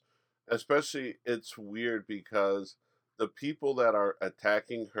thing is, especially it's weird because the people that are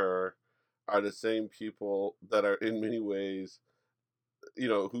attacking her are the same people that are in many ways,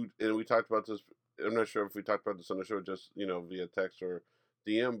 who, and we talked about this. I'm not sure if we talked about this on the show, just via text or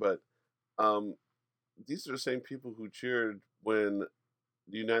DM, but um, these are the same people who cheered when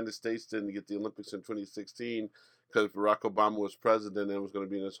the United States didn't get the Olympics in 2016 because Barack Obama was president and was going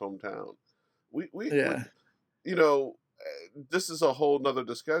to be in his hometown. We Yeah. you know, this is a whole nother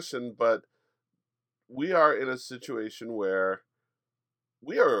discussion, but we are in a situation where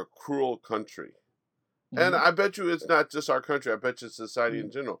we are a cruel country. And Mm-hmm. I bet you it's not just our country, I bet you it's society Mm-hmm.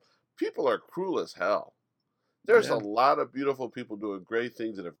 in general. People are cruel as hell. There's a Yeah. lot of beautiful people doing great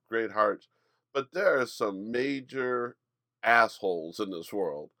things that have great hearts, but there are some major assholes in this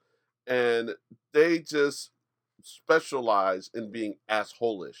world. And they just specialize in being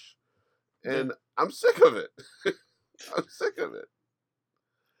assholish. Yeah. And I'm sick of it. I'm sick of it.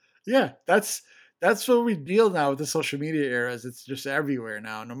 Yeah. That's what we deal now with the social media eras. It's just everywhere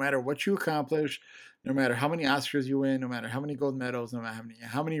now. No matter what you accomplish, no matter how many Oscars you win, no matter how many gold medals, no matter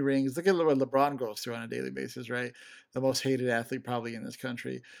how many rings. Look at what LeBron goes through on a daily basis, right? The most hated athlete probably in this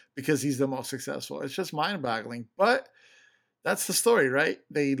country because he's the most successful. It's just mind-boggling. But that's the story, right?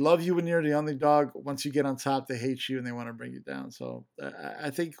 They love you when you're the underdog. Once you get on top, they hate you and they want to bring you down. So I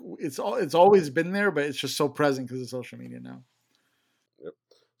think it's always been there, but it's just so present because of social media now. Yep.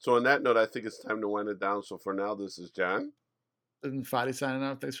 So on that note, I think it's time to wind it down. So for now, this is John. And Fadi signing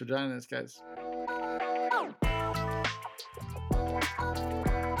off. Thanks for joining us, guys.